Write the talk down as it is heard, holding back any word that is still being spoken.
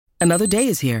Another day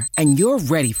is here, and you're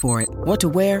ready for it. What to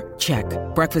wear? Check.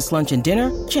 Breakfast, lunch, and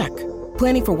dinner? Check.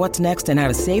 Planning for what's next and how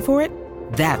to save for it?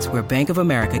 That's where Bank of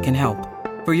America can help.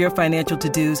 For your financial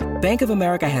to-dos, Bank of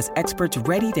America has experts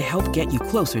ready to help get you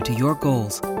closer to your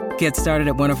goals. Get started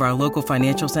at one of our local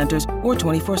financial centers or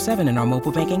 24/7 in our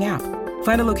mobile banking app.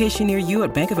 Find a location near you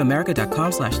at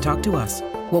bankofamerica.com/talktous.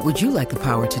 What would you like the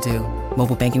power to do?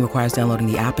 Mobile banking requires downloading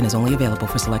the app and is only available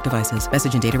for select devices.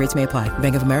 Message and data rates may apply.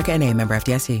 Bank of America N.A., member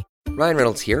FDIC. Ryan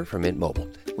Reynolds here from Mint Mobile.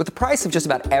 With the price of just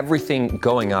about everything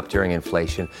going up during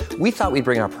inflation, we thought we'd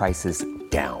bring our prices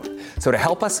down. So to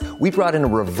help us, we brought in a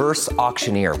reverse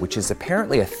auctioneer, which is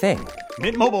apparently a thing.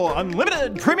 Mint Mobile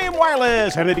Unlimited Premium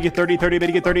Wireless. How to get 30, 30, bit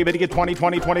to get 30, bit to get 20,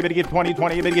 20, 20, bit to get 20,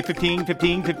 20, bit to get 15,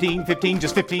 15, 15, 15,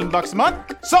 just $15 a month?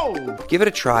 Sold! Give it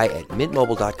a try at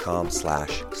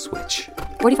mintmobile.com/switch.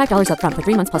 $45 up front for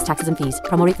 3 months plus taxes and fees.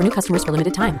 Promo rate for new customers for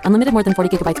limited time. Unlimited more than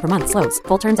 40 gigabytes per month. Slows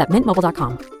full terms at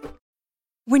mintmobile.com.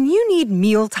 When you need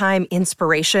mealtime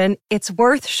inspiration, it's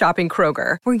worth shopping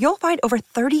Kroger, where you'll find over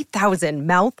 30,000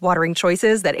 mouth-watering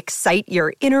choices that excite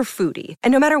your inner foodie.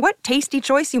 And no matter what tasty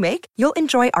choice you make, you'll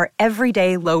enjoy our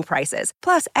everyday low prices,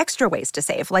 plus extra ways to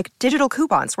save, like digital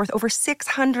coupons worth over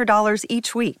 $600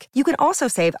 each week. You can also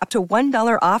save up to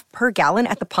 $1 off per gallon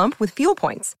at the pump with fuel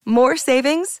points. More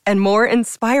savings and more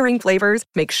inspiring flavors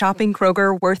make shopping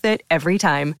Kroger worth it every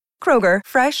time. Kroger,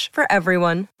 fresh for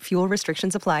everyone. Fuel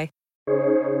restrictions apply.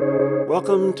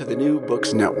 Welcome to the New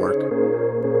Books Network.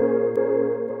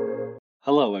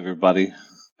 Hello, everybody,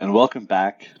 and welcome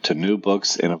back to New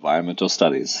Books in Environmental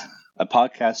Studies, a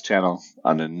podcast channel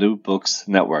on the New Books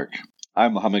Network.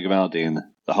 I'm Mohammed Gamaldeen,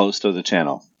 the host of the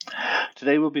channel.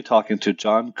 Today we'll be talking to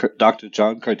Dr.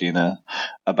 John Cardina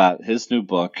about his new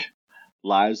book,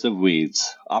 Lives of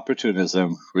Weeds: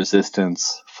 Opportunism,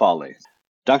 Resistance, Folly.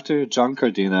 Dr. John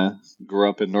Cardina grew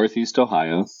up in Northeast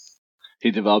Ohio. He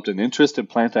developed an interest in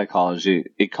plant ecology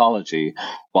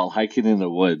while hiking in the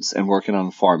woods and working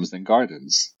on farms and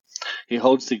gardens. He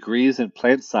holds degrees in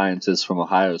plant sciences from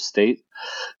Ohio State,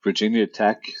 Virginia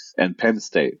Tech, and Penn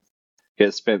State. He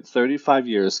has spent 35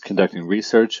 years conducting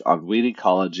research on weed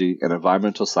ecology and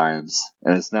environmental science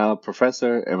and is now a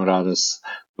professor emeritus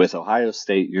with Ohio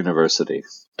State University.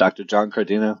 Dr. John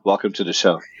Cardina, welcome to the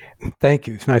show. Thank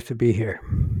you. It's nice to be here.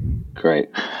 Great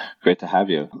to have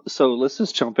you. So let's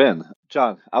just jump in.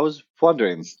 John, I was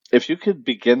wondering if you could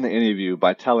begin the interview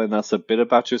by telling us a bit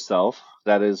about yourself,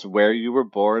 that is, where you were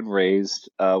born, raised,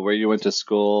 where you went to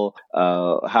school,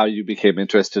 how you became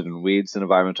interested in weeds and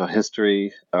environmental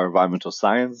history or environmental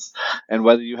science, and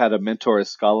whether you had a mentor or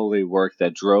scholarly work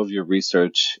that drove your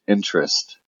research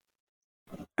interest.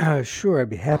 Sure, I'd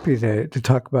be happy to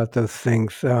talk about those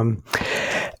things.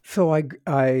 So I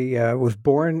was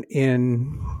born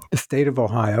in the state of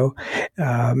Ohio,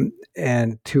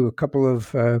 and to a couple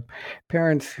of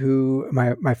parents who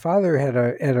my father had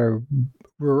a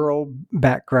rural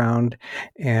background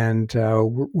and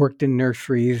worked in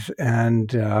nurseries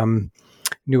and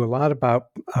knew a lot about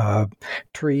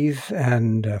trees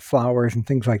and flowers and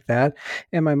things like that.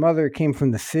 And my mother came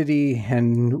from the city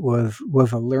and was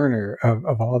a learner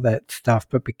of all that stuff,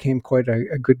 but became quite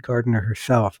a good gardener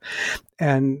herself.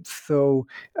 And so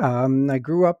I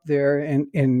grew up there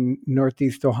in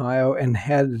Northeast Ohio and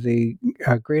had the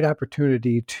great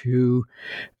opportunity to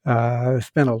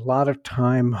spend a lot of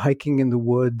time hiking in the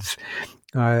woods.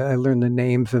 I learned the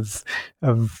names of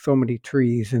so many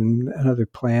trees and other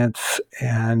plants,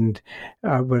 and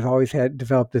was always had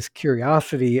developed this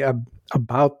curiosity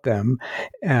about them.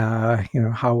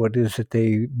 How it is that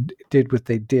they did what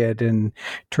they did and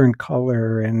turned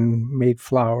color and made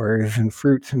flowers and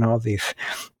fruits and all these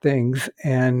things.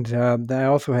 And I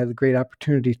also had the great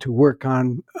opportunity to work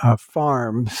on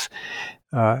farms.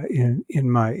 In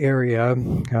my area,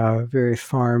 various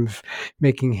farms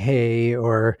making hay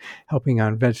or helping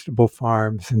on vegetable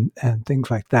farms and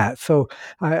things like that. So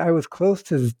I was close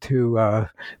to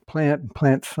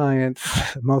plant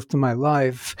science most of my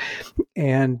life,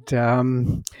 and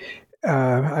I'm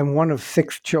one of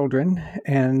 6 children,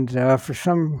 and for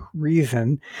some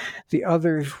reason, the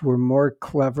others were more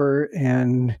clever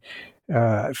and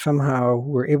somehow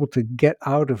were able to get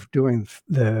out of doing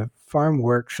the farm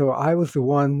work. So I was the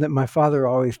one that my father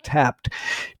always tapped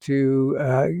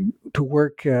to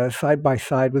work side by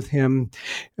side with him,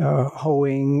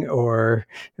 hoeing or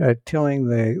tilling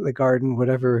the garden,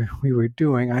 whatever we were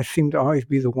doing. I seemed to always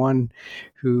be the one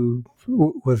who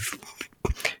was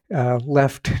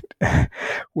left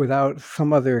without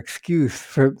some other excuse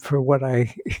for what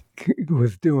I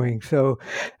was doing. So,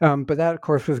 but that, of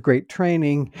course, was great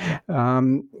training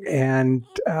and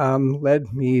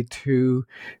led me to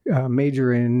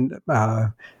major in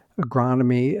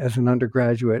agronomy as an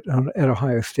undergraduate at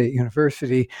Ohio State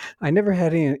University. I never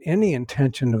had any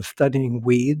intention of studying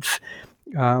weeds,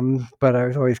 but I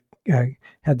was always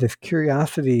had this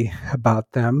curiosity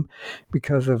about them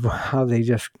because of how they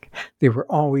were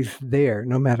always there.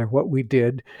 No matter what we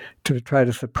did to try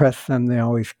to suppress them, they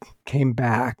always came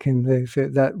back. And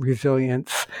that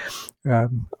resilience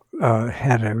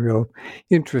had a real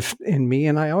interest in me.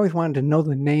 And I always wanted to know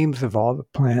the names of all the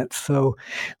plants. So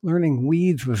learning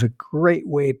weeds was a great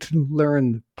way to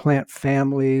learn plant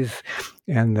families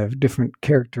and the different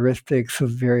characteristics of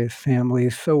various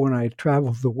families. So when I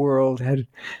traveled the world, had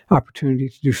opportunity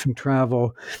to do some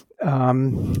travel,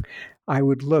 I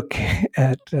would look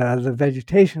at the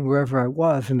vegetation wherever I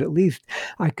was, and at least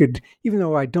I could, even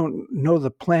though I don't know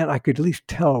the plant, I could at least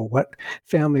tell what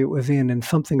family it was in and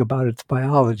something about its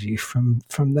biology from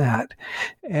that.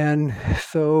 And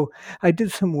so I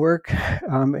did some work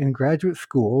in graduate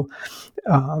school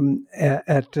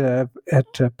at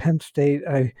Penn State.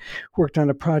 I worked on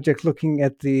a project looking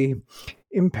at the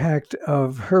impact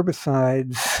of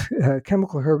herbicides,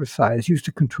 chemical herbicides used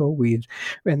to control weeds,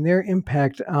 and their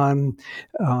impact on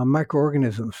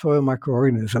microorganisms, soil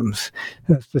microorganisms,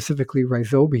 specifically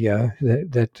rhizobia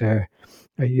that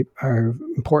are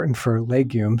important for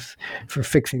legumes for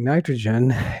fixing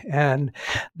nitrogen. And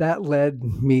that led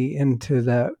me into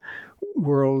that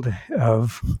world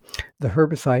of the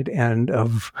herbicide end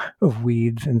of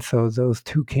weeds, and so those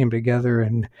two came together.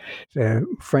 And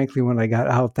frankly, when I got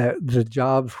out, that the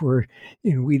jobs were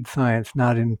in weed science,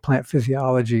 not in plant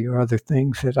physiology or other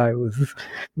things that I was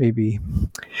maybe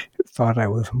thought I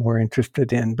was more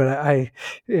interested in. But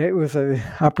it was a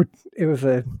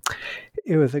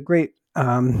great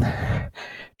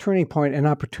turning point and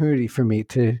opportunity for me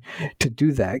to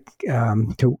do that,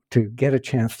 to get a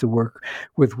chance to work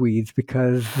with weeds,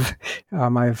 because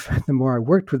the more I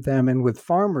worked with them and with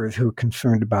farmers who are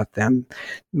concerned about them,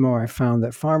 the more I found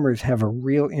that farmers have a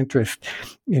real interest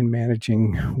in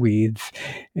managing weeds,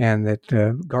 and that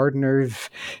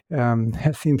gardeners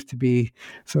seems to be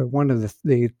sort of one of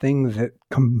the things that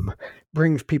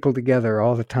brings people together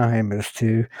all the time, is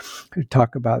to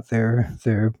talk about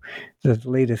the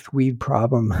latest weed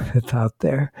problem that's out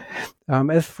there.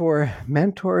 As for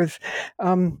mentors,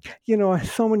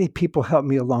 so many people helped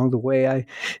me along the way.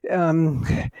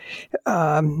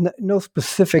 No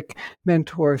specific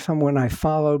mentor, someone I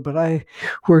followed, but I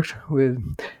worked with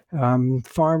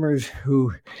farmers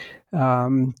who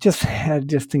just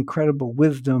had incredible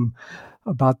wisdom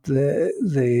about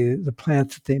the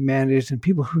plants that they managed, and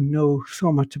people who know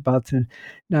so much about the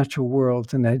natural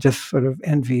world. And I just sort of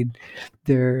envied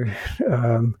their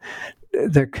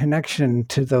connection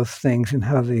to those things and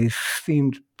how they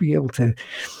seemed to be able to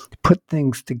put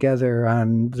things together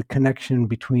on the connection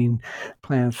between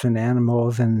plants and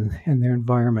animals and their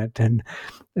environment. And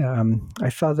I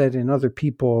saw that in other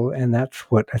people, and that's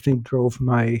what I think drove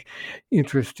my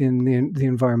interest in the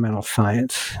environmental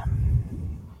science.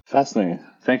 Fascinating.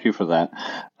 Thank you for that.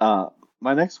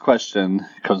 My next question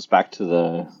comes back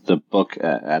to the book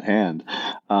at hand,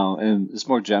 and it's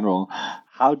more general.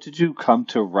 How did you come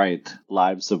to write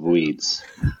Lives of Weeds?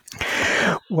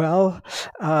 Well,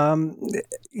 after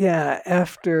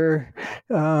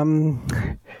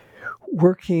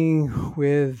working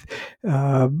with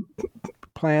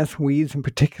plants, weeds in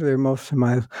particular, most of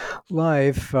my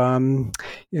life,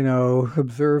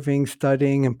 observing,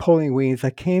 studying, and pulling weeds,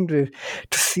 I came to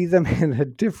see them in a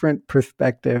different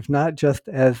perspective, not just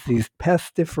as these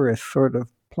pestiferous sort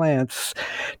of plants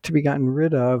to be gotten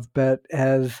rid of, but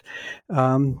as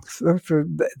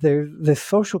the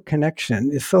social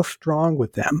connection is so strong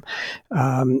with them.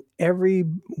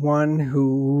 Everyone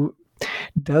who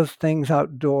does things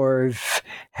outdoors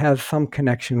has some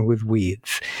connection with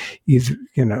weeds.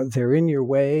 They're in your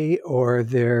way, or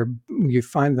you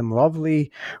find them lovely,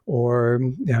 or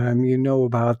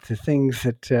about the things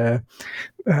that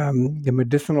the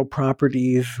medicinal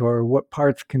properties or what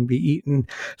parts can be eaten.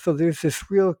 So there's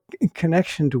this real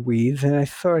connection to weeds, and I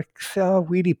sort of saw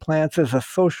weedy plants as a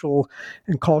social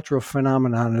and cultural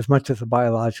phenomenon as much as a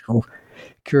biological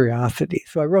curiosity.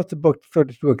 So I wrote the book sort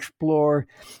of to explore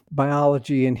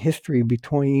biology and history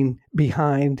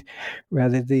behind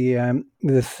rather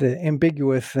this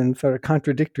ambiguous and sort of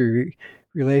contradictory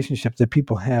relationship that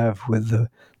people have with the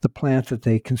plants that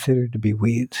they consider to be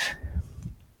weeds.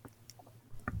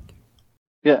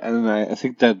 Yeah, and I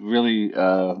think that really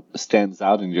stands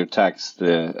out in your text.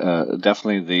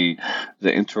 Definitely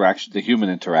the interaction, the human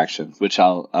interaction, which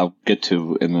I'll get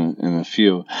to in a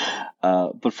few.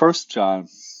 But first, John,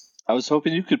 I was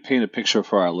hoping you could paint a picture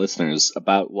for our listeners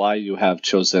about why you have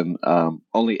chosen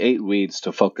only 8 weeds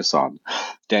to focus on: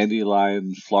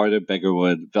 dandelion, Florida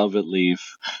beggarwood, velvet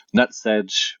leaf,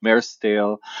 nutsedge, mare's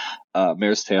tail,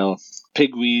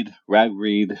 pigweed,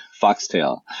 ragweed,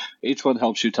 foxtail. Each one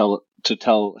helps you to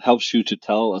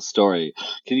tell a story.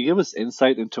 Can you give us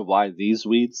insight into why these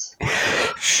weeds?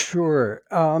 Sure.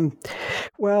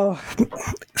 Well,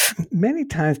 many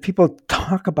times people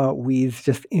talk about weeds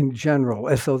just in general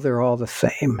as though they're all the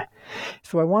same.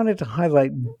 So I wanted to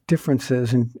highlight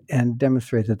differences and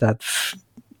demonstrate that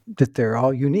they're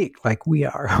all unique, like we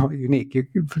are all unique.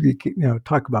 You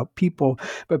talk about people,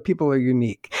 but people are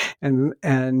unique,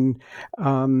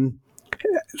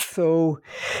 so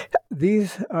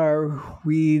these are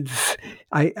weeds.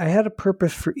 I had a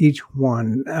purpose for each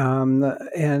one,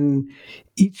 and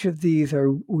each of these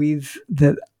are weeds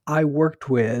that I worked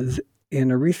with in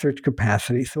a research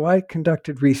capacity. So I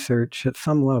conducted research at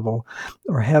some level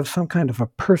or have some kind of a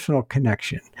personal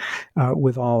connection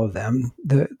with all of them.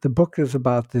 The book is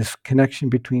about this connection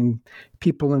between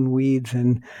people and weeds,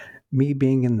 and me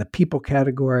being in the people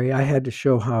category, I had to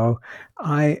show how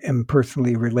I am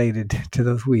personally related to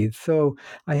those weeds. So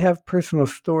I have personal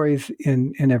stories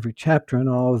in every chapter in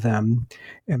all of them,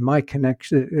 and my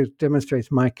connection, it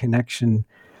demonstrates my connection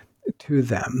to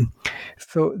them.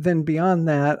 So then beyond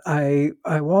that, I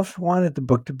also wanted the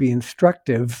book to be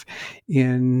instructive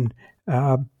in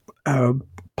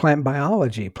plant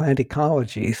biology, plant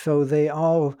ecology. So they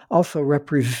all also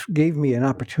gave me an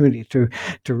opportunity to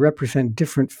represent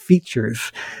different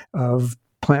features of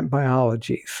plant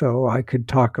biology. So I could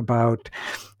talk about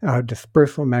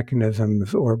dispersal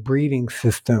mechanisms or breeding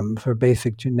systems or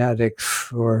basic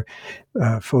genetics or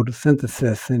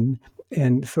photosynthesis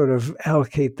and sort of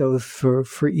allocate those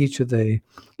for each of the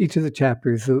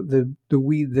chapters,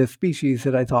 the species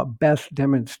that I thought best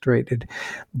demonstrated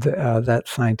that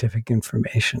scientific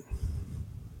information.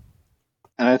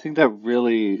 And I think that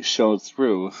really showed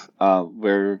through,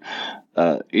 where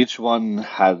each one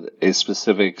had a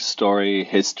specific story,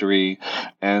 history,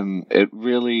 and it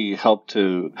really helped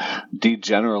to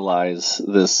degeneralize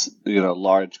this,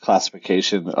 large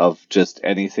classification of just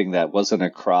anything that wasn't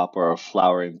a crop or a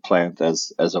flowering plant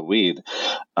as a weed.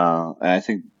 And I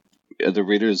think the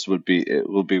readers will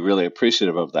be really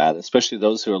appreciative of that, especially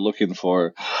those who are looking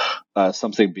for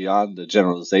something beyond the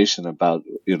generalization about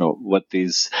what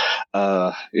these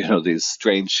these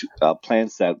strange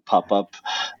plants that pop up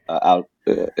out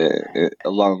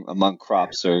among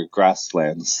crops or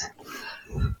grasslands.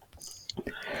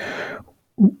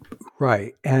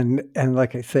 Right, and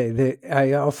like I say,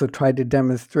 I also tried to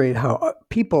demonstrate how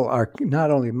people are not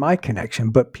only my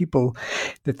connection, but people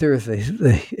that there is a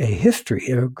history,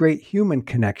 a great human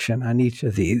connection on each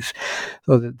of these,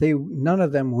 so that none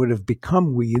of them would have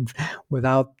become weeds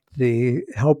without the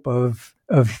help of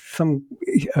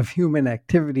human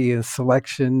activity as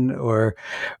selection or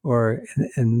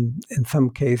in some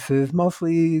cases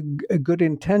mostly good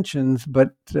intentions,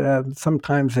 but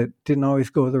sometimes it didn't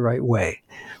always go the right way.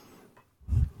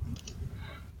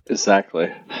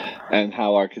 Exactly. And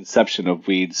how our conception of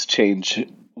weeds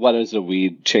what is a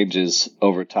weed changes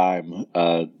over time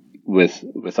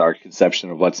with our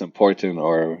conception of what's important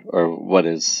or what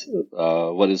is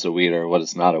a weed or what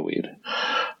is not a weed.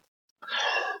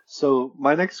 So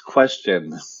my next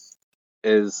question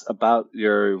is about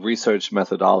your research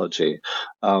methodology.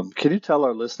 Can you tell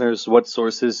our listeners what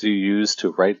sources you use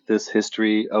to write this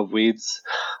history of weeds?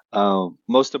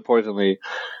 Most importantly,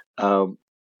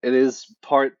 it is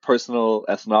part personal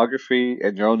ethnography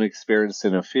and your own experience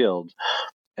in a field.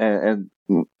 And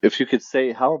if you could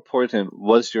say, how important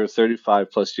was your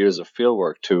 35 plus years of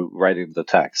fieldwork to writing the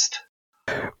text?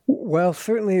 Well,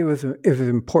 certainly it was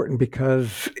important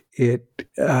because it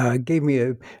gave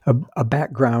me a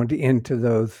background into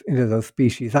those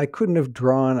species. I couldn't have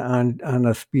drawn on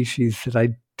a species that I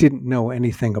didn't know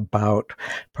anything about,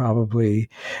 probably,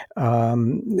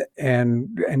 and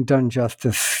done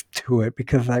justice to it,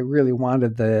 because I really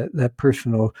wanted that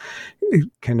personal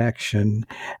connection,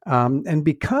 and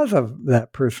because of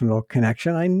that personal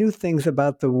connection, I knew things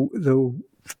about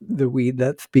the weed,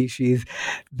 that species,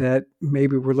 that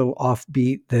maybe were a little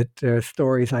offbeat, that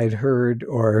stories I'd heard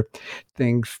or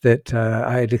things that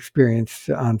I had experienced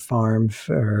on farms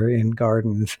or in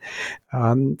gardens.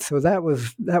 So that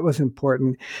was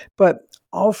important. But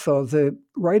also,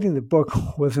 writing the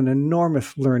book was an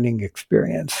enormous learning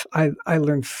experience. I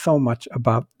learned so much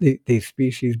about these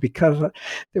species because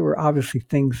there were obviously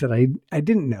things that I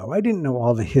didn't know. I didn't know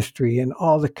all the history and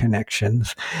all the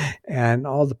connections and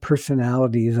all the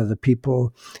personalities of the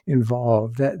people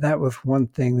involved. That was one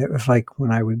thing that was like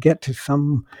when I would get to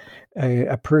some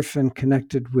a person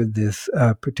connected with this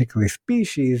particular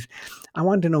species, I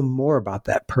wanted to know more about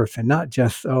that person, not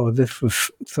just, oh, this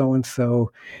was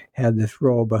so-and-so had this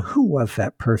role, but who was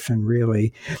that person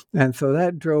really? And so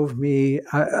that drove me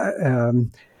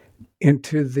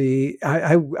into the,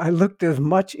 I looked as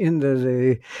much into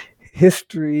the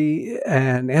history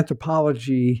and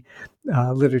anthropology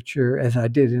literature as I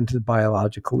did into the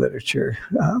biological literature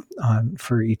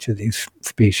for each of these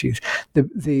species.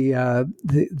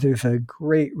 There's a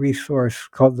great resource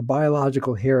called the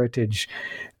Biological Heritage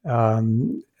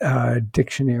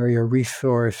Dictionary or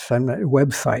resource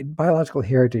website, Biological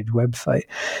Heritage website,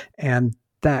 and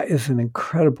that is an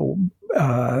incredible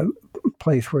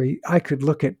place where I could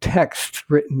look at texts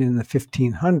written in the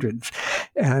 1500s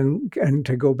and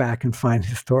to go back and find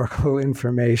historical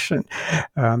information.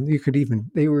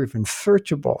 They were even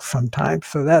searchable sometimes.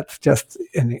 So that's just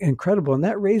incredible. And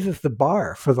that raises the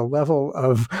bar for the level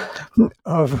of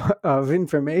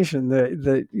information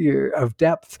of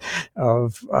depth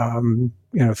of,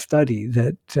 study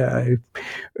that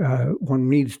one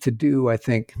needs to do, I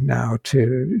think, now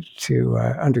to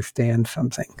understand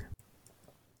something.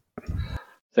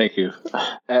 Thank you.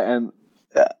 And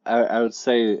I would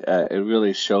say it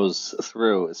really shows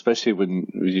through, especially when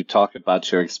you talk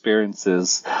about your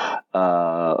experiences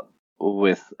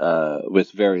with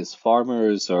various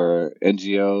farmers or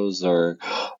NGOs or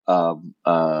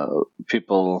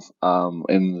people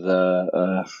in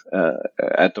the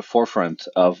at the forefront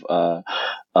of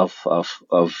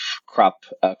crop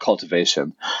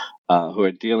cultivation. Who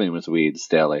are dealing with weeds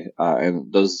daily,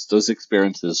 and those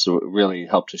experiences really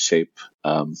help to shape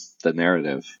the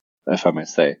narrative, if I may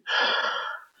say.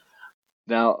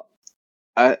 Now,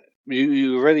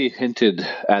 you already hinted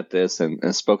at this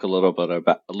and spoke a little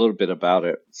bit about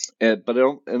it, but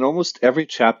in almost every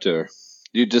chapter,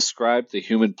 you describe the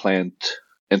human-plant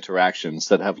interactions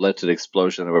that have led to the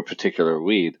explosion of a particular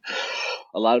weed.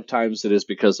 A lot of times it is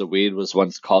because the weed was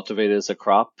once cultivated as a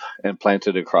crop and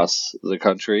planted across the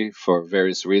country for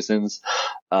various reasons.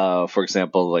 For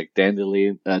example, like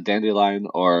dandelion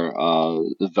or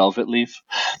the velvet leaf.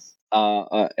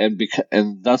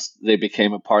 And thus they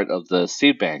became a part of the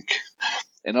seed bank.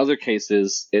 In other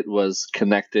cases, it was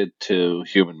connected to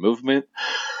human movement.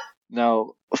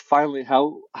 Now, finally,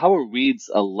 how are weeds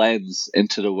a lens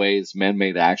into the ways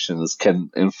man-made actions can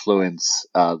influence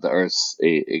the Earth's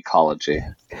ecology?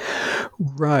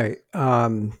 Right.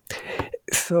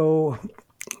 So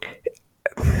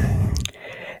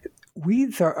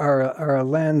weeds are a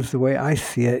lens, the way I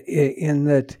see it, in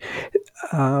that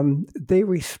they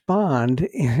respond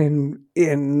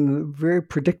in very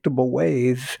predictable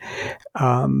ways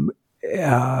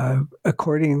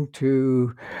according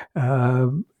to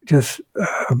just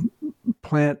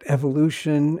plant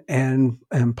evolution and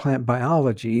plant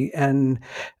biology. And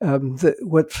the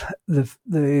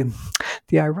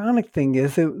ironic thing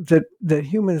is that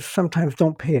humans sometimes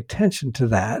don't pay attention to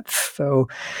that. So,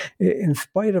 in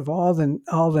spite of all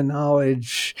the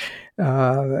knowledge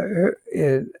on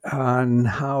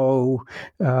how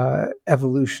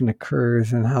evolution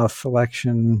occurs and how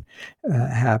selection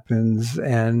happens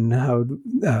and how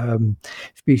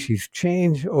species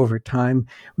change over time,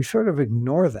 we sort of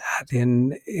ignore that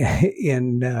in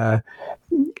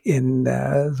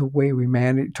the way we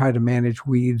try to manage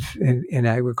weeds in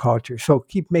agriculture. So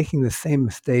keep making the same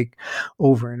mistake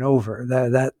over and over.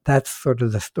 That's sort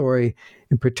of the story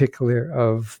in particular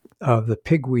of the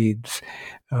pigweeds.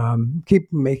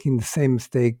 Keep making the same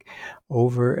mistake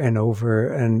over and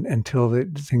over until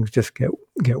things just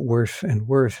get worse and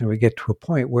worse, and we get to a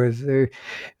point where they're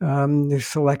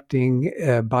selecting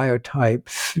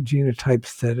biotypes,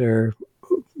 genotypes that are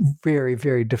very,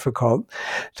 very difficult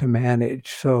to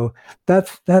manage. So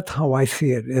that's how I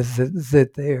see it, is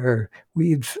that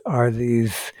weeds are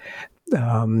these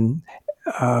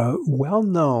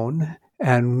well-known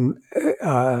and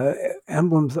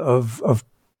emblems of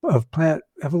plant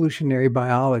evolutionary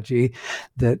biology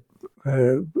that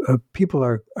people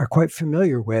are quite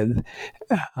familiar with.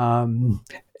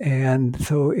 And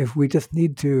so if we just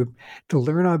need to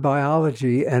learn our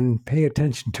biology and pay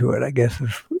attention to it, I guess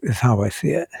is how I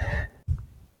see it.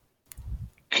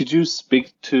 Could you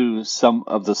speak to some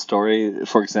of the story,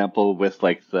 for example, with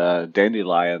like the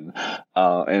dandelion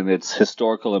and its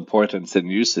historical importance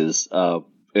and uses?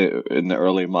 in the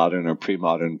early modern or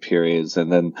pre-modern periods,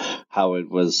 and then how it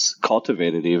was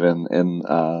cultivated even in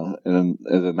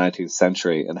the 19th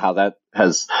century, and how that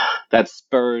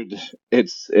spurred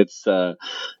its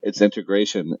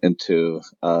integration into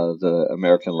the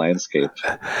American landscape.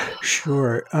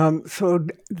 Sure. So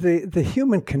the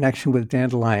human connection with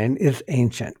dandelion is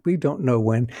ancient. We don't know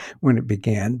when it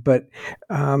began, but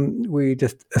we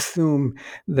just assume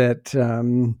that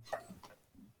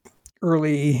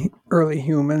early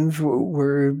humans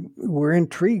were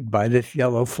intrigued by this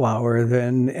yellow flower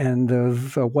and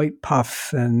those white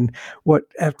puffs, and what,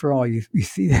 after all, you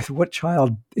see this, what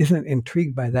child isn't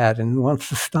intrigued by that and wants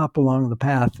to stop along the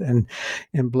path and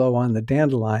blow on the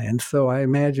dandelion? So I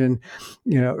imagine,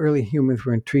 early humans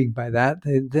were intrigued by that.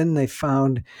 Then they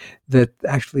found that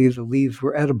actually the leaves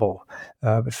were edible.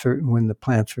 But certain when the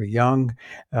plants were young,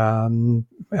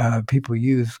 people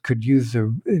could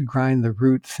grind the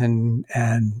roots and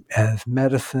as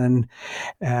medicine,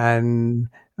 and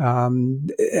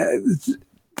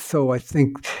so I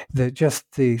think that just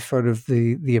the sort of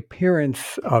the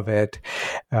appearance of it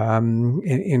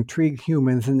intrigued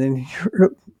humans, and then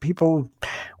people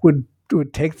would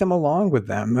take them along with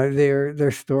them.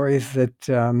 They're stories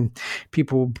that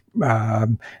people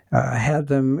had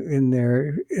them in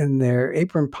their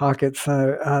apron pockets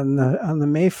on the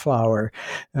Mayflower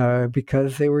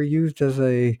because they were used as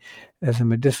a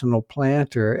medicinal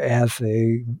plant or as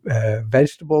a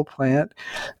vegetable plant.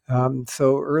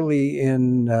 So early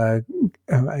in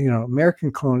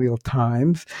American colonial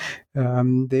times,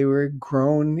 they were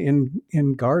grown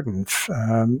in gardens,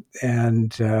 and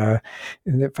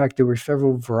in fact there were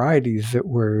several varieties that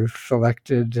were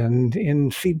selected and in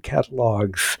seed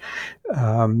catalogs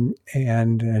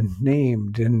and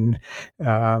named, and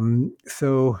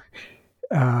so.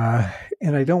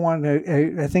 And I don't want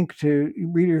to. I think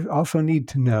readers also need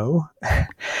to know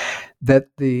that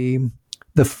the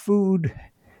food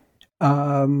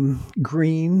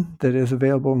green that is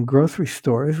available in grocery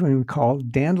stores, when called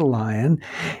dandelion,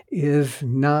 is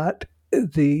not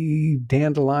the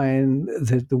dandelion,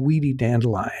 the weedy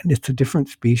dandelion. It's a different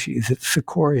species. It's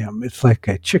Cicorium. It's like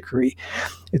a chicory.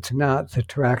 It's not the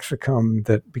Taraxacum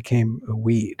that became a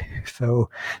weed. So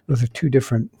those are two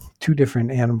different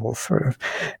animals, sort of.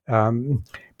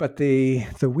 But the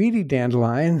weedy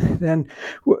dandelion, then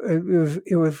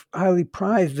it was highly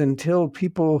prized until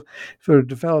people sort of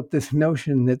developed this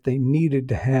notion that they needed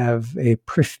to have a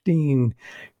pristine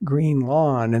green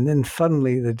lawn, and then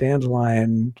suddenly the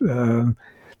dandelion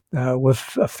was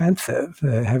offensive,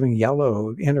 having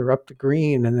yellow interrupt the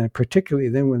green, and then particularly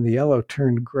then when the yellow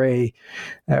turned gray,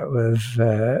 that was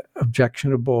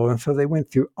objectionable, and so they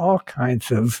went through all kinds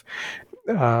of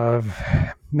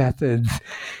methods,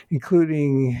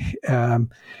 including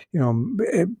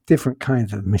different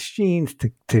kinds of machines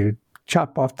to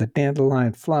chop off the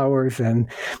dandelion flowers, and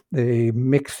the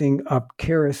mixing up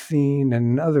kerosene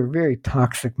and other very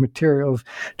toxic materials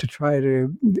to try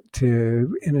to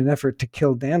in an effort to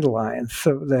kill dandelions.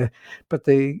 So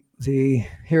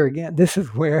here again, this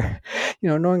is where,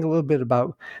 knowing a little bit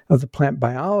of the plant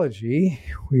biology,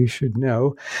 we should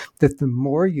know that the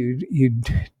more you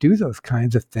do those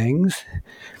kinds of things,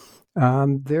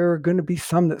 there are going to be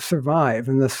some that survive,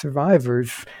 and the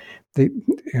survivors, they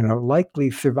likely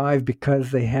survive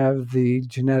because they have the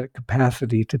genetic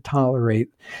capacity to tolerate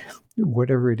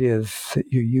whatever it is that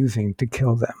you're using to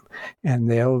kill them, and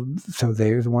they're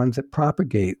the ones that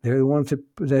propagate. They're the ones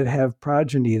that have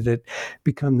progeny that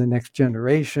become the next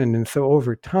generation, and so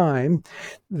over time,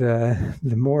 the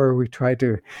more we try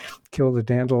to kill the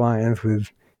dandelions with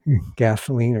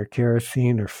gasoline or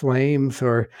kerosene or flames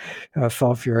or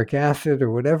sulfuric acid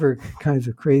or whatever kinds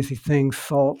of crazy things,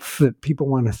 salts that people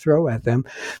want to throw at them,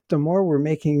 the more we're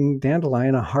making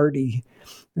dandelion a hardy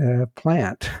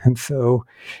plant. And so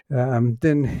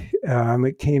then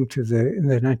it came to in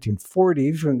the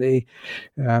 1940s when they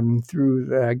go through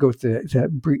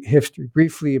that history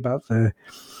briefly about the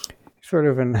sort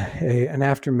of an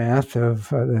aftermath of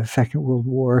the Second World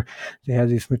War. They had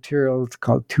these materials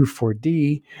called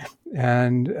 2,4-D,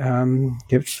 and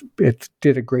it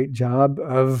did a great job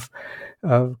of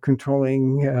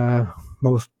controlling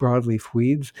most broadleaf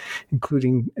weeds,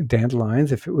 including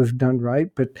dandelions, if it was done right.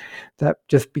 But that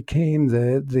just became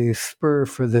the spur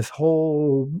for this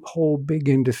whole big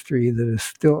industry that is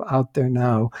still out there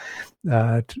now,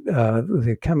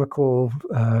 the chemical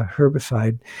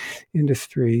herbicide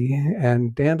industry.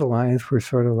 And dandelions were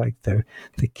sort of like the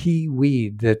key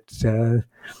weed that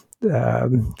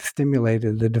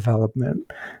stimulated the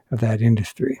development of that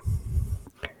industry.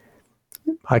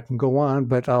 I can go on,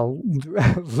 but I'll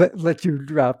let you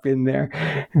drop in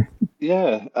there.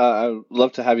 Yeah, I'd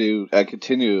love to have you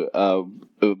continue.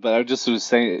 But I just was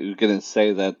going to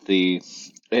say that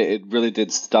it really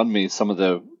did stun me, some of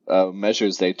the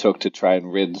measures they took to try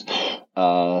and rid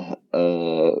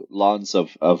lawns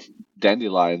of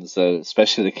dandelions,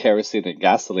 especially the kerosene and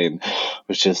gasoline,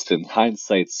 which just in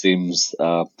hindsight seems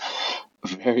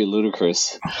very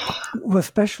ludicrous. Well,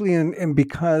 especially in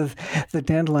because the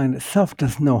dandelion itself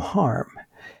does no harm.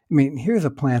 I mean, here's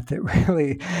a plant that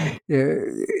really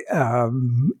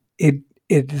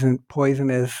it isn't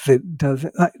poisonous. It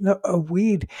doesn't. A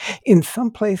weed in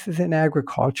some places in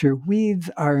agriculture, weeds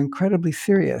are incredibly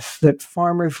serious. That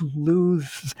farmers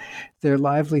lose their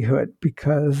livelihood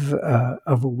because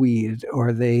of a weed,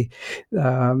 or there's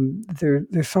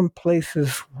some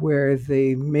places where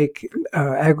they make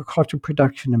agriculture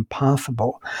production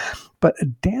impossible. But a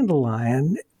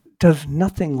dandelion does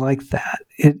nothing like that.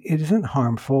 It isn't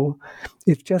harmful.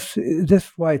 It's just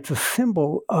that's why it's a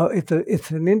symbol. It's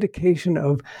an indication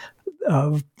of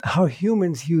how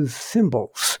humans use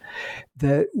symbols.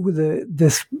 That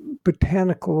this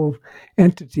botanical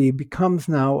entity becomes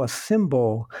now a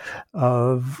symbol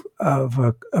of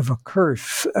a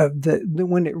curse that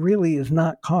when it really is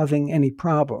not causing any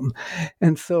problem,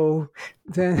 and so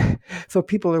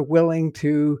people are willing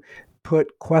to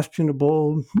put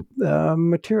questionable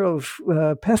materials,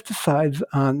 pesticides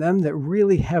on them that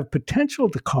really have potential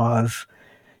to cause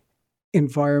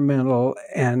environmental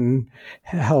and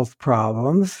health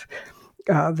problems.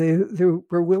 They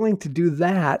were willing to do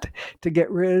that to get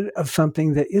rid of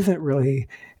something that isn't really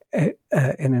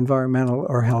an environmental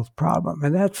or health problem,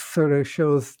 and that sort of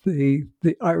shows the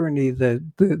irony, the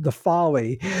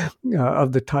folly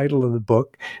of the title of the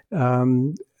book,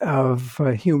 of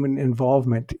human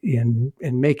involvement in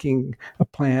making a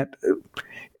plant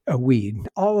a weed.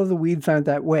 All of the weeds aren't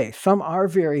that way. Some are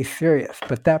very serious,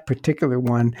 but that particular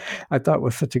one I thought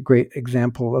was such a great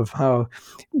example of how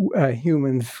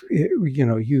humans,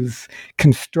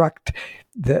 construct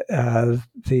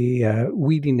the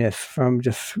weediness from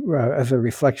just as a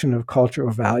reflection of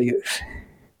cultural values.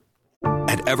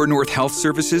 At Evernorth Health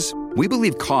Services, we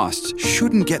believe costs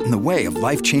shouldn't get in the way of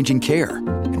life-changing care,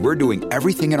 and we're doing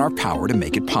everything in our power to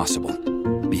make it possible.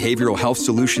 Behavioral health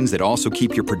solutions that also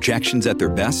keep your projections at their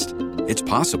best? It's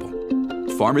possible.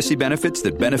 Pharmacy benefits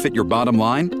that benefit your bottom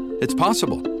line? It's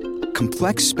possible.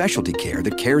 Complex specialty care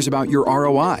that cares about your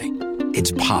ROI?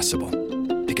 It's possible.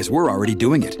 Because we're already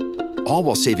doing it. All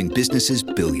while saving businesses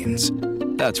billions.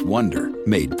 That's Wonder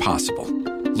made possible.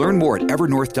 Learn more at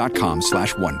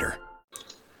evernorth.com/wonder.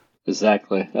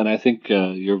 Exactly. And I think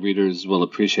your readers will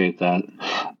appreciate that.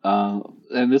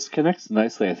 And this connects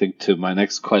nicely, I think, to my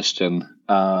next question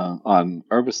on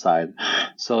herbicide.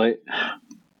 So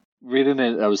reading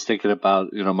it, I was thinking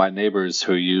about, my neighbors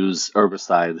who use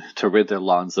herbicide to rid their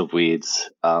lawns of weeds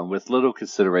with little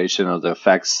consideration of the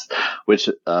effects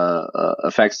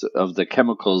of the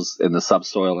chemicals in the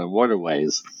subsoil and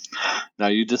waterways. Now,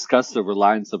 you discussed the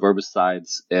reliance of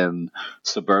herbicides in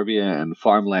suburbia and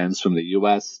farmlands from the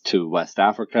U.S. to West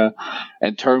Africa,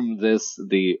 and termed this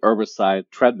the herbicide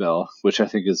treadmill, which I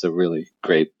think is a really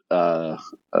great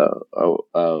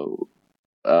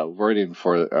wording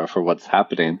for what's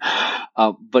happening.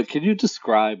 But can you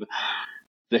describe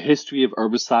the history of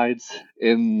herbicides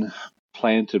in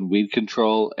plant and weed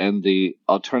control and the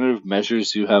alternative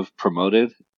measures you have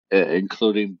promoted,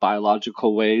 including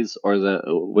biological ways or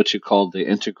what you call the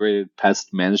integrated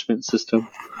pest management system?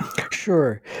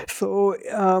 Sure. So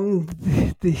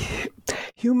the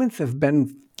humans have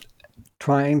been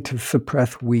trying to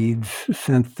suppress weeds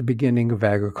since the beginning of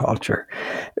agriculture.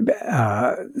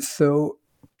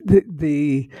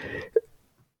 They've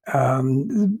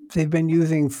been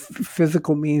using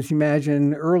physical means.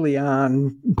 Imagine early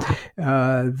on,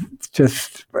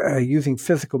 using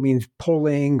physical means,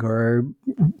 pulling or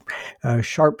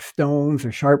sharp stones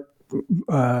or sharp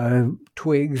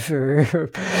twigs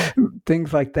or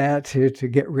things like that to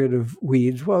get rid of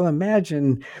weeds. Well,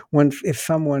 imagine if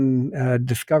someone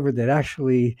discovered that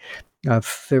actually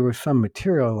there was some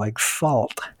material like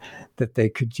salt that they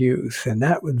could use, and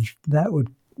that would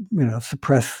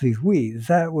suppress these weeds.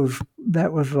 That was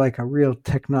like a real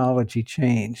technology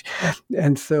change.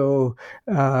 And so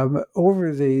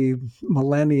over the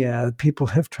millennia, people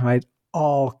have tried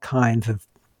all kinds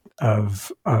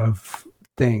of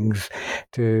things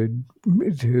to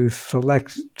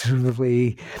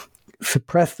selectively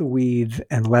suppress the weeds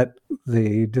and let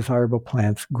the desirable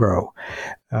plants grow.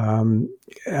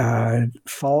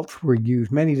 Salts were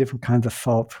used; many different kinds of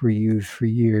salts were used for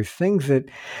years. Things that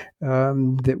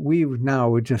that we now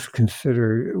would just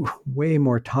consider way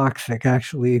more toxic,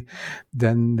 actually,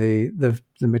 than the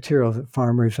materials that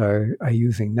farmers are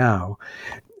using now.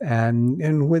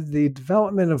 And with the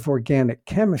development of organic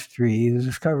chemistry, they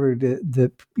discovered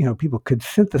that people could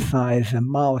synthesize a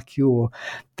molecule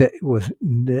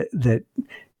that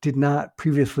did not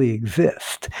previously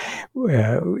exist.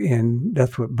 And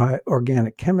that's what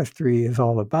organic chemistry is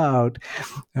all about.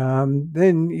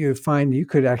 Then you find you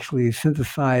could actually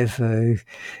synthesize a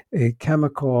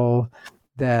chemical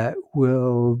that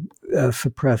will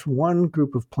suppress one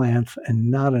group of plants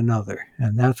and not another.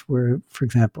 And that's where, for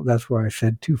example, that's where I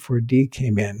said 2,4-D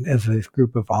came in as a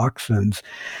group of auxins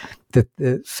that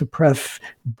suppress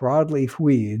broadleaf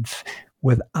weeds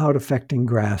without affecting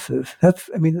grasses.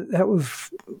 That was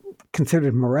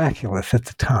considered miraculous at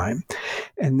the time.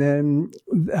 And then,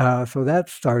 so that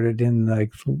started in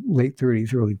like late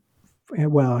 30s, early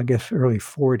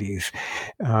 40s.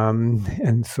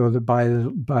 And so by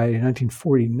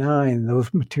 1949,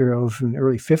 those materials in the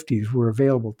early 50s were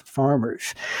available to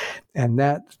farmers. And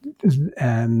that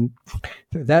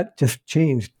just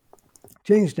changed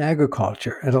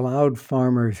agriculture. It allowed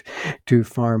farmers to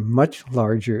farm much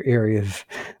larger areas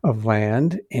of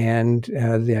land, and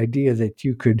the idea that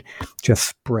you could just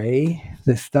spray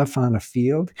the stuff on a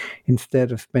field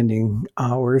instead of spending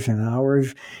hours and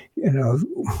hours,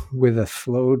 with a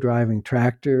slow driving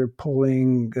tractor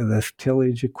pulling this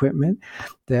tillage equipment,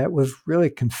 that was really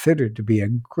considered to be a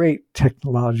great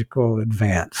technological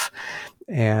advance.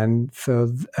 And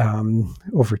so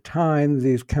over time,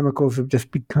 these chemicals have just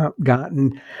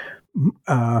gotten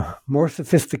more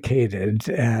sophisticated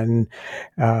and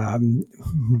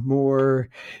more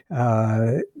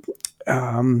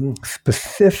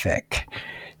specific.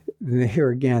 Here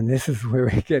again, this is where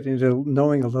we get into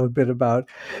knowing a little bit about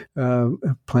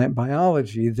plant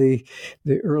biology. The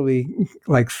early,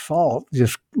 like salt,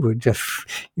 would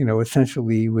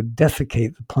essentially would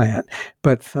desiccate the plant.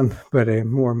 But a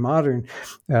more modern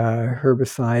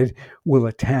herbicide will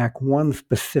attack one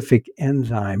specific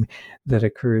enzyme that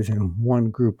occurs in one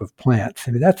group of plants.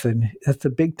 That's a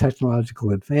big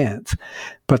technological advance.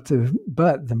 But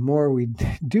the more we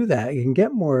do that, you can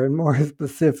get more and more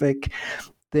specific,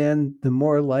 then the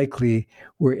more likely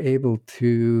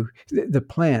the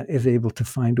plant is able to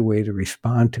find a way to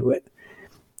respond to it.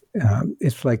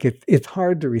 It's like it's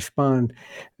hard to respond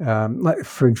to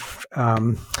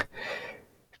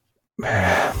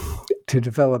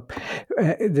develop.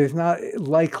 There's not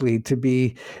likely to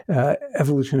be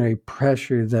evolutionary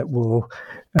pressure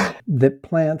that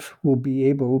plants will be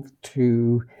able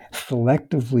to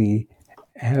selectively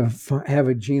have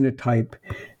a genotype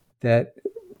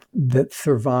that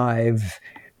survives,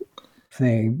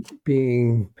 say,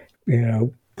 being,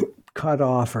 cut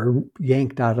off or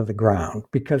yanked out of the ground,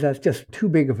 because that's just too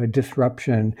big of a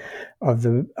disruption of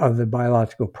the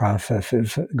biological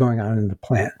processes going on in the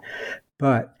plant.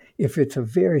 But if it's a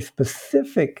very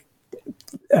specific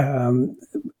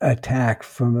attack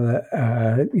from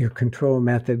your control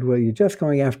method, where you're just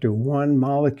going after one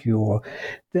molecule,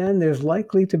 then there's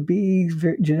likely to be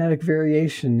genetic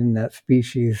variation in that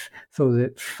species, so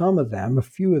that a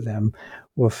few of them,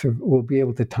 will be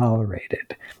able to tolerate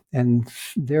it. And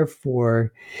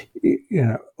therefore,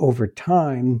 over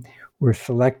time, we're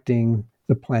selecting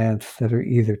the plants that are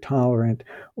either tolerant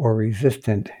or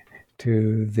resistant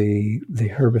to the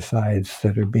herbicides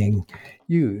that are being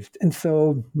used. And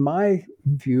so my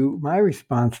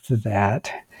response to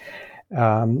that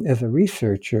as a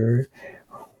researcher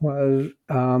was,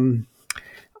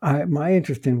 my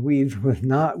interest in weeds was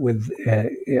not on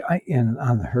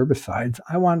the herbicides.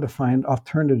 I wanted to find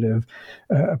alternative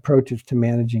approaches to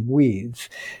managing weeds.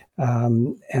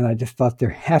 And I just thought there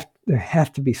has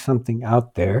to be something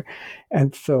out there.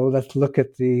 And so let's look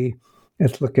at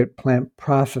plant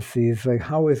processes. Like,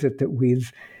 how is it that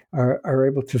weeds are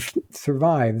able to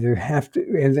survive?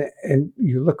 And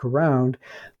you look around,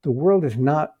 the world is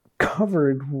not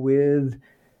covered with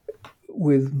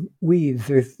weeds.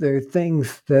 There are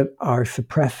things that are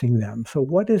suppressing them. So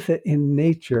what is it in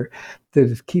nature that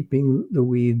is keeping the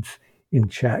weeds in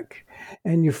check?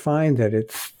 And you find that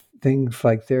it's things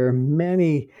like there are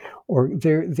many, or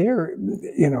they're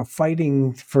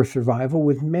fighting for survival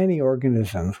with many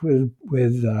organisms, with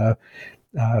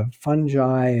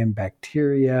fungi and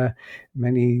bacteria,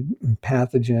 many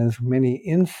pathogens, many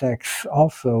insects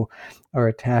also are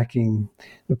attacking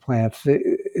the plants,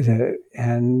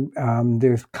 and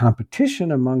there's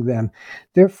competition among them.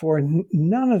 Therefore,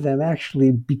 none of them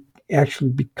actually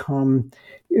actually become,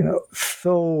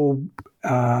 so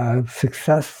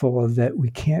successful that we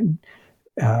can't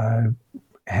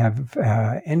have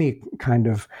any kind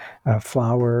of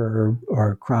flower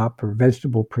or crop or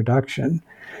vegetable production.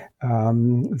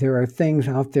 There are things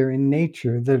out there in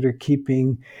nature that are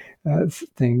keeping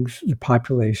the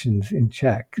populations in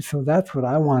check. So that's what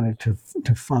I wanted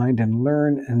to find and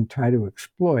learn and try to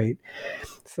exploit.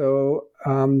 So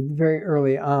very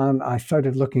early on, I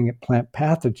started looking at plant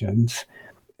pathogens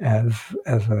as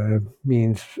a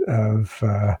means of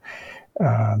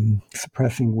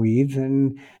suppressing weeds,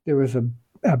 and there was a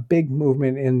big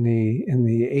movement in the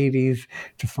 80s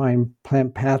to find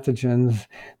plant pathogens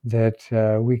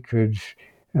that we could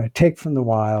take from the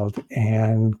wild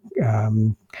and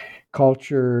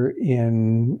culture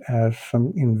in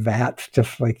vats,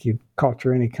 just like you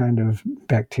culture any kind of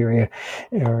bacteria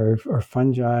or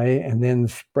fungi, and then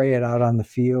spray it out on the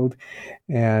field,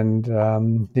 and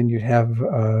then you'd have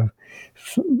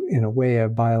in a way a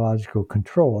biological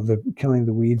control, killing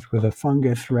the weeds with a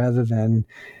fungus rather than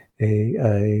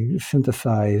a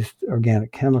synthesized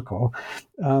organic chemical.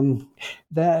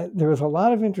 That there was a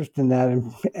lot of interest in that,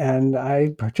 and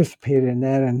I participated in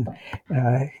that and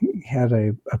had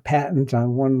a patent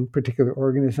on one particular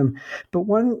organism. But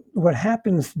what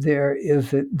happens there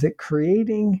is that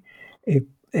creating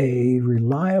a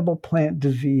reliable plant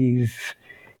disease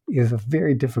is a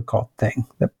very difficult thing.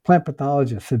 The plant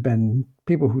pathologists have been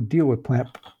people who deal with plant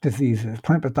diseases.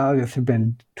 Plant pathologists have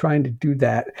been trying to do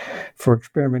that for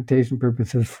experimentation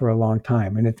purposes for a long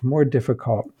time, and it's more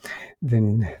difficult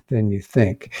than you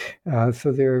think.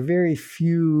 So there are very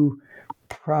few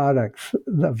products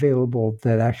available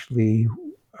that actually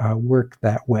work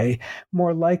that way.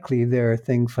 More likely, there are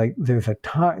things like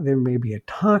there may be a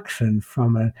toxin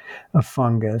from a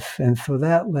fungus, and so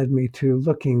that led me to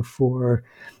looking for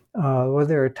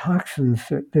there are toxins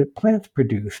that plants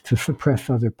produce to suppress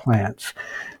other plants.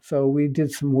 So we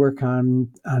did some work on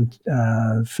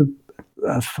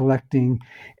selecting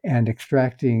and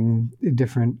extracting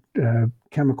different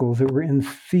chemicals that were in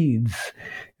seeds,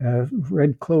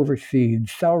 red clover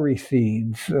seeds, celery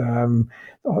seeds,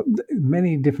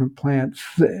 many different plants.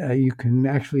 You can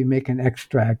actually make an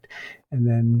extract and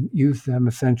then use them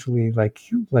essentially like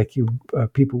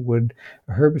people would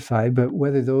a herbicide. But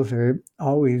whether those are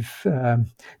always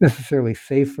necessarily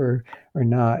safer or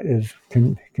not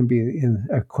can be in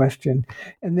a question.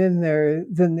 And then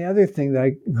the other thing that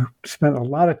I spent a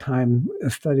lot of time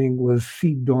studying was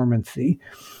seed dormancy.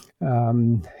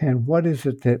 And what is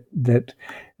it that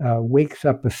wakes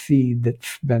up a seed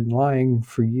that's been lying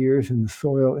for years in the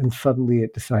soil and suddenly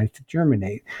it decides to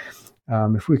germinate?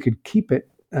 If we could keep it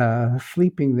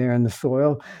sleeping there in the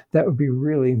soil, that would be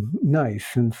really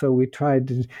nice. And so we tried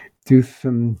to do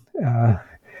some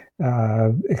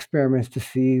experiments to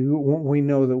see. We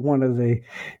know that one of the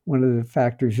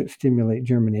factors that stimulate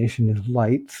germination is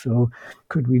light. So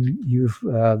could we use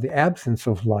the absence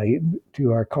of light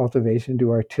to our cultivation,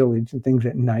 to our tillage and things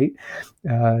at night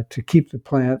to keep the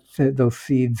plants, those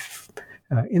seeds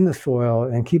in the soil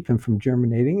and keep them from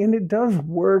germinating? And it does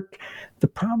work. The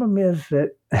problem is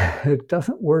that it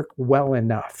doesn't work well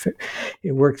enough.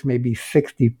 It works maybe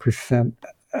 60%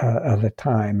 of the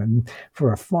time. And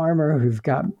for a farmer who's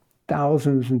got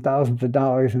thousands and thousands of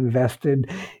dollars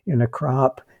invested in a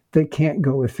crop, they can't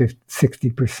go with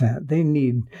 60%. They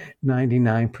need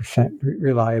 99%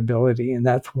 reliability, and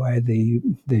that's why they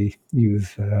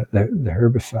use the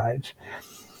herbicides.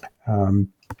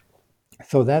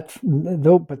 So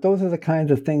but those are the kinds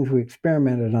of things we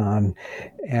experimented on,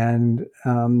 and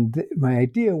my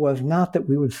idea was not that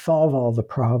we would solve all the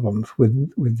problems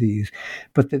with these,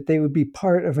 but that they would be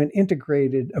part of an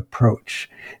integrated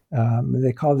approach.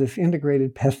 They call this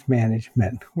integrated pest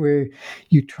management, where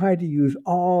you try to use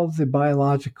all the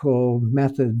biological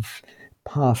methods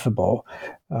possible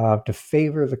to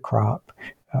favor the crop,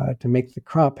 to make the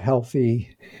crop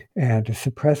healthy and to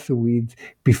suppress the weeds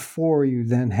before you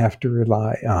then have to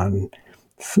rely on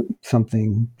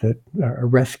something that a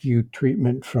rescue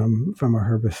treatment from a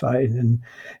herbicide. And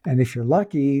if you're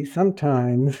lucky,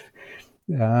 sometimes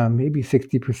maybe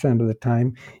 60% of the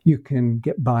time you can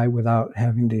get by without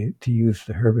having to use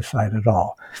the herbicide at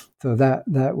all. So that's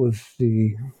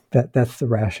the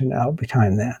rationale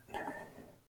behind that.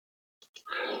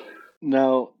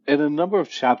 Now, in a number of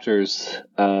chapters,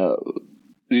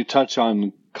 you touch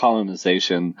on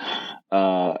colonization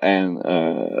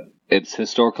and its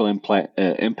historical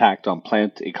impact on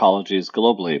plant ecologies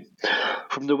globally.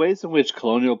 From the ways in which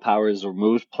colonial powers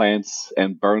removed plants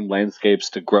and burned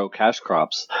landscapes to grow cash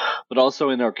crops, but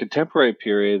also in our contemporary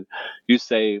period, you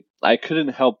say, I couldn't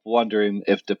help wondering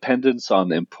if dependence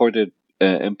on imported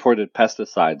imported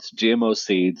pesticides, GMO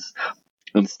seeds,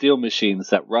 and steel machines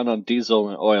that run on diesel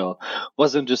and oil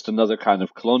wasn't just another kind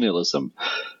of colonialism.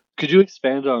 Could you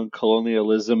expand on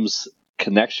colonialism's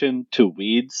connection to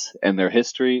weeds and their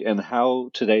history, and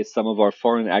how today some of our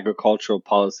foreign agricultural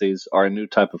policies are a new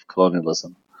type of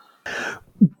colonialism?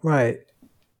 Right.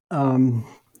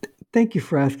 Thank you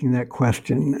for asking that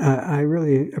question. I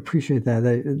really appreciate that.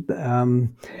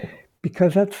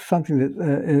 Because that's something that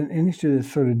an issue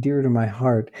that's sort of dear to my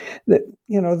heart. That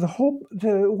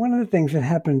one of the things that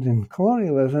happened in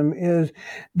colonialism is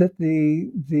that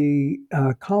the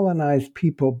colonized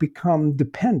people become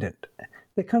dependent.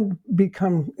 They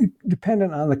become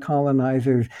dependent on the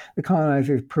colonizers. The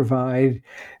colonizers provide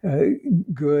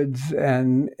goods,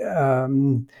 and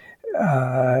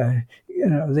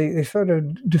they sort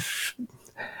of.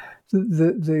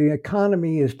 The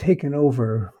economy is taken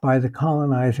over by the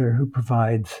colonizer, who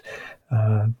provides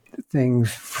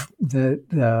things that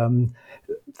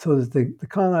so that the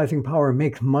colonizing power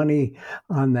makes money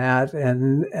on that,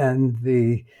 and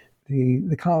the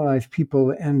colonized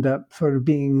people end up sort of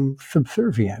being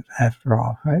subservient after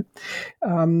all, right?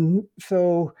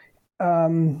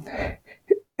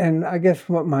 And I guess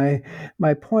what my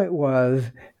point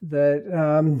was that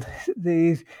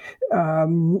these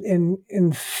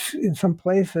in some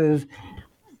places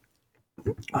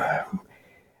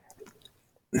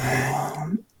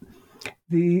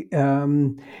the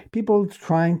people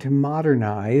trying to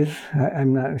modernize,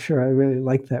 I'm not sure I really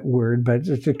like that word, but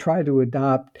to try to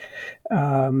adopt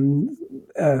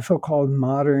so-called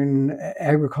modern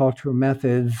agricultural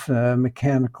methods,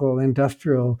 mechanical,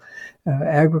 industrial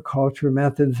agriculture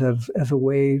methods as a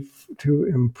way to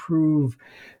improve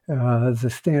the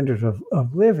standard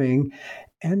of living,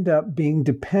 end up being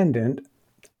dependent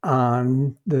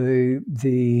on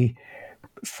the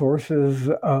sources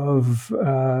of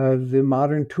the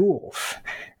modern tools,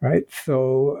 right?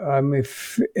 So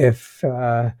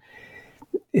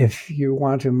if you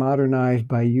want to modernize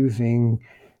by using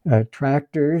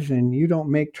tractors, and you don't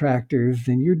make tractors,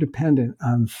 then you're dependent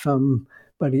on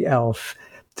somebody else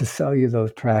to sell you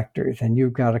those tractors, and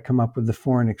you've got to come up with the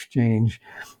foreign exchange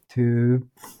to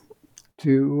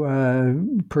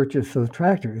purchase those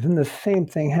tractors. And the same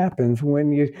thing happens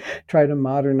when you try to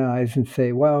modernize and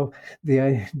say, well, the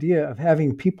idea of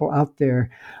having people out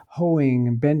there hoeing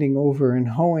and bending over and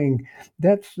hoeing,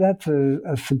 that's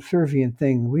a subservient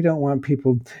thing. We don't want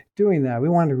people doing that. We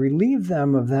want to relieve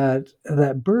them of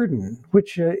that burden,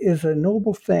 which is a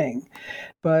noble thing.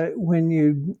 But when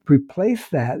you replace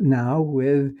that now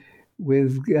with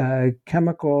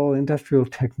chemical industrial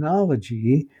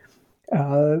technology,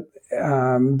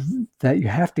 that you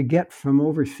have to get from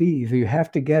overseas, or you have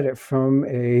to get it from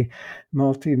a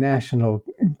multinational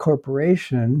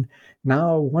corporation.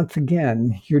 Now, once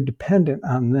again, you're dependent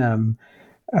on them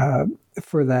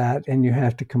for that, and you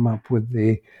have to come up with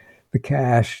the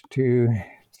cash to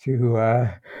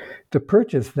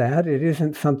purchase that. It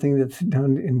isn't something that's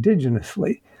done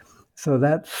indigenously. So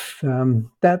that's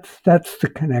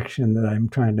the connection that I'm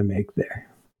trying to make there.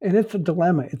 And it's a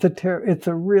dilemma. It's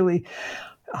a really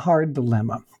hard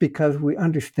dilemma, because we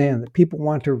understand that people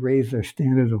want to raise their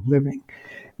standard of living,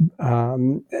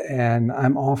 and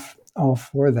I'm all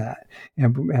for that,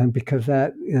 and because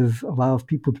that allows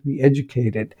people to be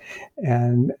educated,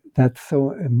 and that's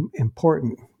so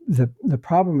important. The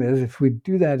problem is if we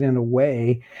do that in a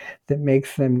way that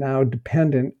makes them now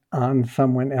dependent on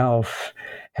someone else,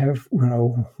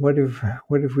 what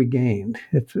have we gained?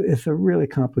 It's a really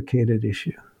complicated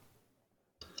issue.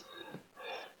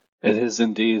 It is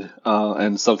indeed,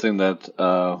 and something that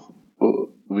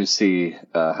we see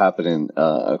happening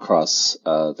across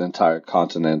the entire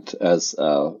continent as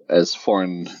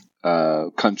foreign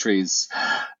countries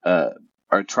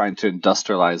are trying to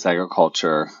industrialize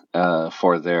agriculture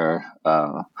for their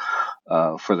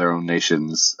own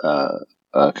nation's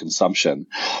consumption,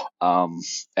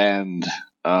 and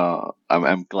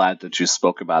I'm glad that you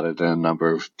spoke about it in a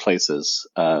number of places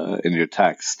in your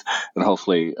text, and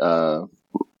hopefully.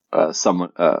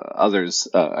 Others,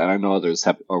 and I know others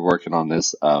are working on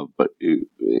this, but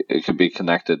it can be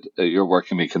connected. Your work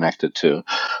can be connected to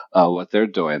what they're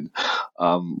doing.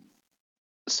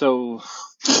 So,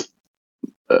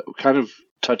 kind of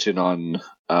touching on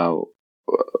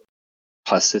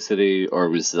plasticity or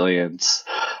resilience.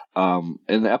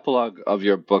 In the epilogue of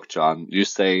your book, John, you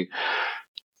say,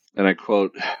 and I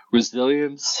quote,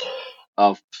 "Resilience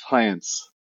of plants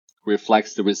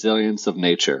reflects the resilience of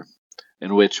nature,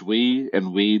 in which we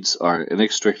and weeds are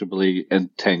inextricably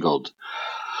entangled."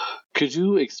 Could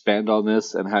you expand on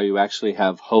this and how you actually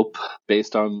have hope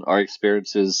based on our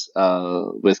experiences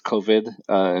with COVID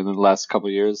in the last couple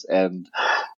of years and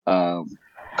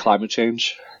climate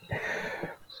change?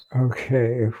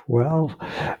 Okay, well,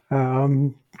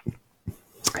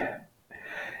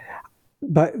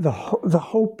 but the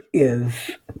hope is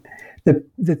that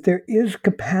there is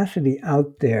capacity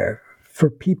out there for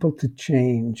people to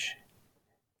change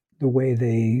the way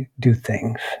they do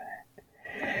things.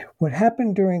 What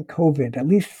happened during COVID, at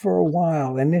least for a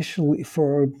while, initially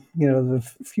for the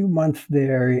few months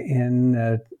there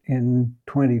in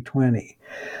 2020,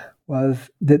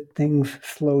 was that things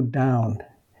slowed down.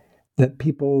 That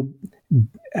people,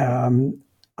 I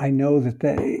know that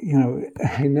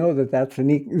that's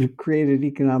created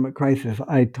economic crisis.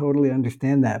 I totally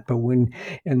understand that. But when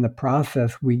in the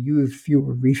process we use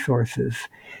fewer resources,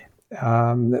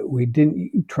 we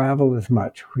didn't travel as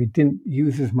much, we didn't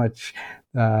use as much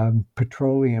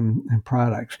petroleum and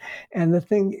products. And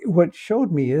what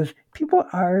showed me is people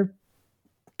are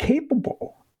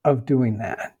capable of doing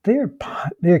that.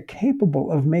 They're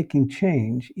capable of making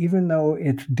change, even though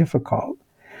it's difficult.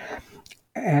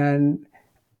 And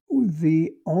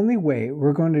the only way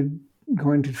we're going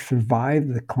to survive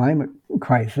the climate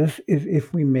crisis is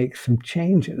if we make some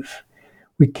changes.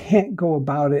 We can't go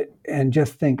about it and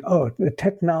just think, oh, the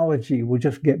technology will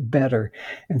just get better,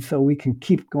 and so we can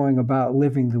keep going about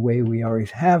living the way we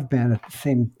always have been at the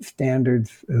same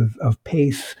standards of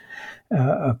pace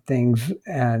of things,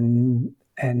 and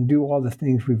do all the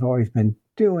things we've always been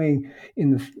doing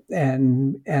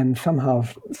and somehow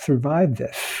survive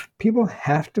this. People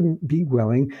have to be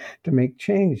willing to make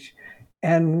change.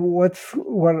 And what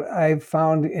I've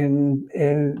found in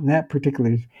that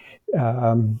particular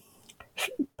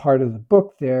part of the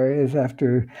book there is,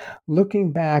 after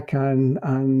looking back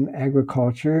on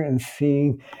agriculture and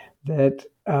seeing that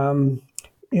in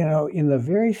the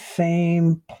very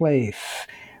same place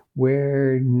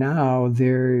where now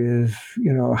there is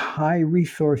high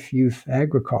resource use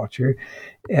agriculture,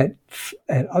 at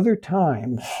other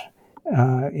times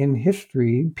in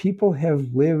history, people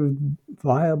have lived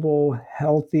viable,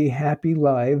 healthy, happy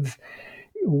lives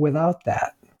without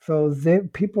that. So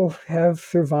people have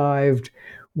survived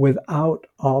without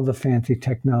all the fancy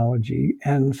technology,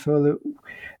 and so that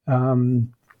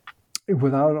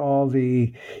without all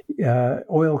the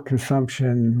oil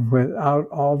consumption, without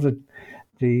all the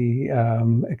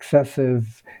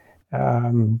excessive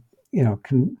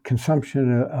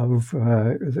consumption of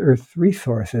the Earth's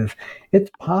resources, it's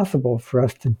possible for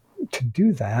us to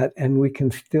do that, and we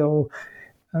can still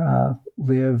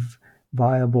live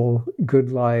viable,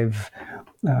 good lives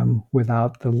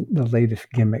without the latest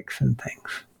gimmicks and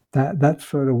things. That's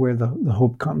sort of where the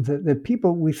hope comes.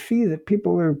 We see that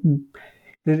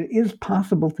it is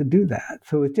possible to do that.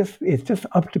 So it's just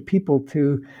up to people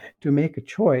to make a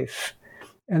choice,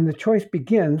 and the choice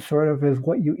begins sort of as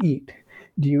what you eat.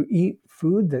 Do you eat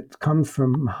food that comes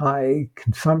from high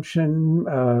consumption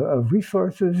of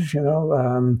resources?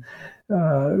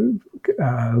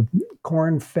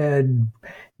 Corn-fed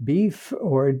beef,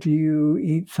 or do you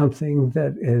eat something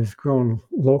that is grown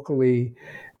locally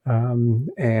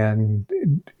and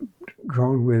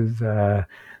grown with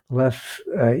less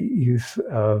use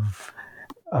of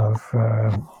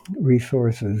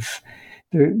resources?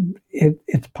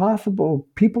 It's possible.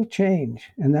 People change,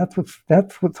 and that's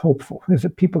what's hopeful, is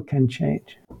that people can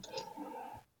change.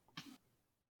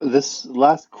 This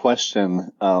last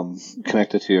question,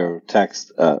 connected to your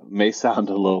text, may sound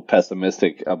a little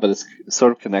pessimistic, but it's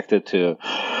sort of connected to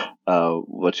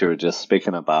what you were just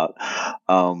speaking about.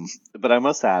 But I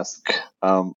must ask,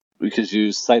 because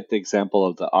you cite the example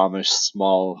of the Amish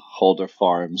smallholder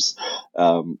farms,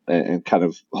 and kind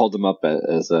of hold them up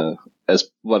as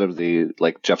one of the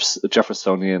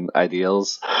Jeffersonian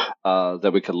ideals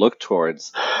that we could look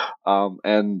towards,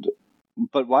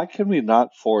 But why can we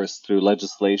not force through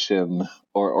legislation,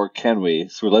 or can we,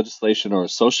 through legislation or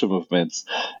social movements,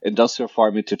 industrial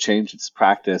farming to change its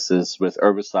practices with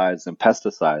herbicides and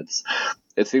pesticides?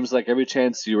 It seems like every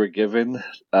chance you were given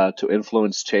to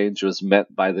influence change was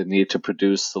met by the need to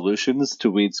produce solutions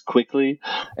to weeds quickly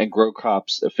and grow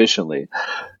crops efficiently.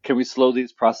 Can we slow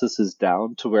these processes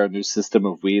down to where a new system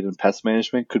of weed and pest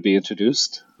management could be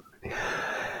introduced?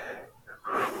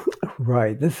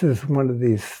 Right. This is one of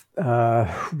these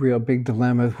real big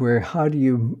dilemmas where how do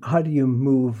you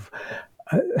move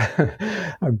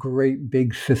a great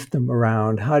big system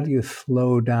around? How do you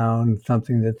slow down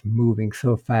something that's moving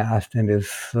so fast and is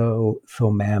so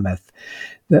mammoth?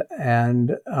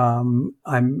 I'm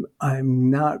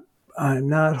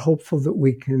not hopeful that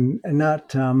we can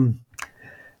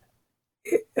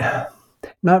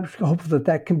not hopeful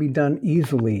that can be done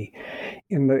easily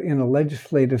in a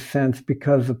legislative sense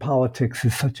because the politics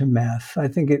is such a mess. I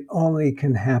think it only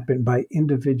can happen by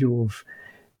individuals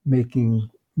making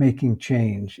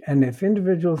change. And if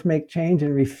individuals make change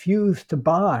and refuse to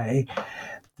buy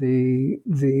the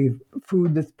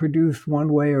food that's produced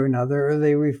one way or another, or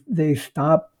they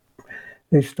stop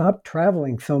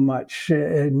traveling so much,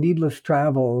 needless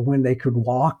travel, when they could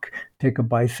walk, take a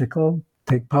bicycle,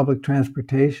 take public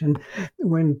transportation.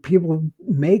 When people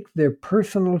make their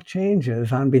personal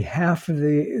changes on behalf of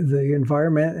the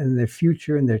environment and their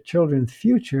future and their children's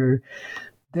future,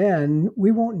 then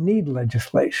we won't need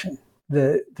legislation.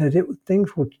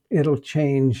 It'll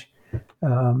change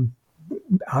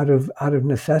out of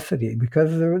necessity,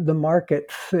 because the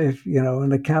markets, in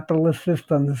the capitalist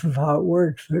system, this is how it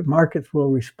works. The markets will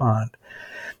respond.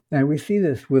 And we see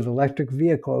this with electric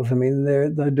vehicles. I mean,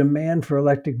 the demand for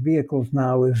electric vehicles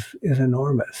now is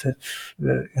enormous. It's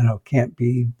can't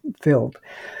be filled,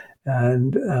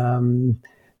 and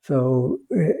so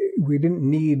we didn't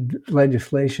need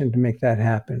legislation to make that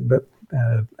happen. But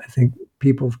I think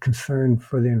people's concern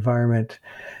for the environment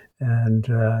and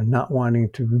not wanting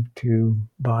to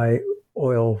buy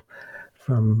oil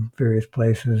from various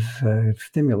places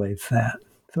stimulates that.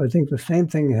 So I think the same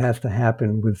thing has to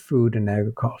happen with food and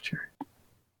agriculture.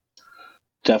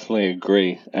 Definitely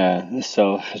agree.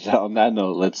 So on that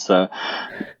note, let's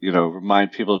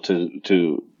remind people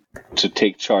to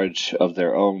take charge of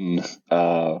their own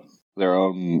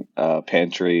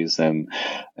pantries and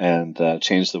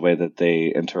change the way that they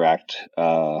interact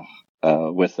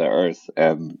with the earth,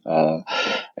 and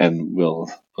we'll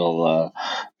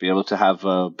be able to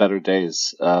have better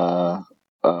days,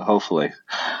 hopefully.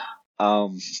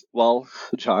 Well,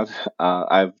 John,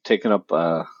 I've taken up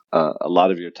a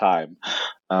lot of your time,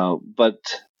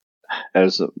 but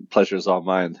as pleasure is all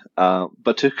mine.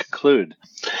 But to conclude,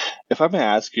 if I may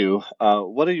ask you,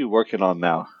 what are you working on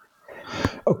now?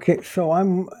 Okay, so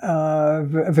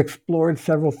I've explored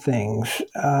several things,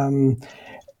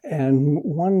 and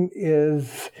one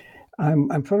is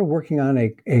I'm sort of working on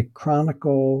a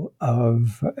chronicle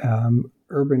of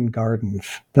urban gardens.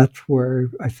 That's where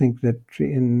I think that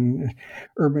in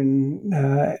urban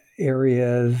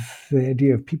areas, the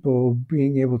idea of people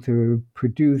being able to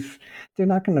produce, they're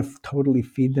not going to totally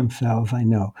feed themselves, I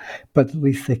know, but at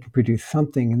least they can produce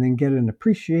something and then get an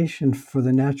appreciation for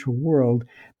the natural world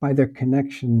by their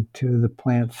connection to the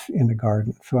plants in the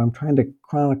garden. So I'm trying to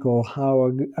chronicle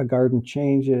how a garden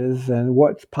changes and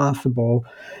what's possible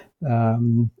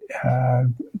to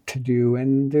do.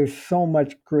 And there's so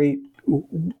much great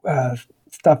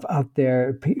stuff out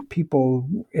there, people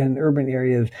in urban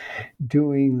areas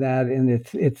doing that, and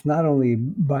it's not only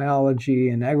biology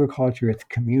and agriculture, it's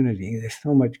community. There's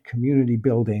so much community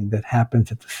building that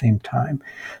happens at the same time.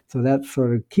 So that's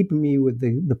sort of keeping me with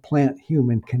the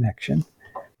plant-human connection.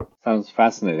 Sounds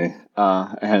fascinating.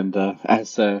 And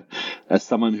as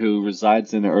someone who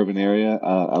resides in an urban area,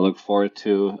 I look forward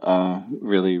to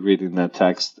really reading that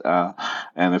text.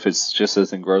 And if it's just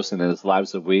as engrossing as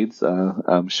Lives of Weeds,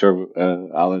 I'm sure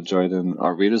I'll enjoy it and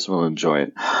our readers will enjoy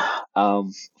it.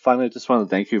 Finally, I just want to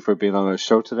thank you for being on our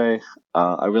show today.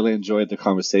 I really enjoyed the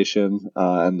conversation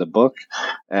and the book,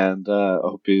 and I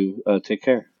hope you take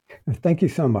care. Thank you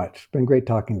so much. It's been great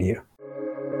talking to you.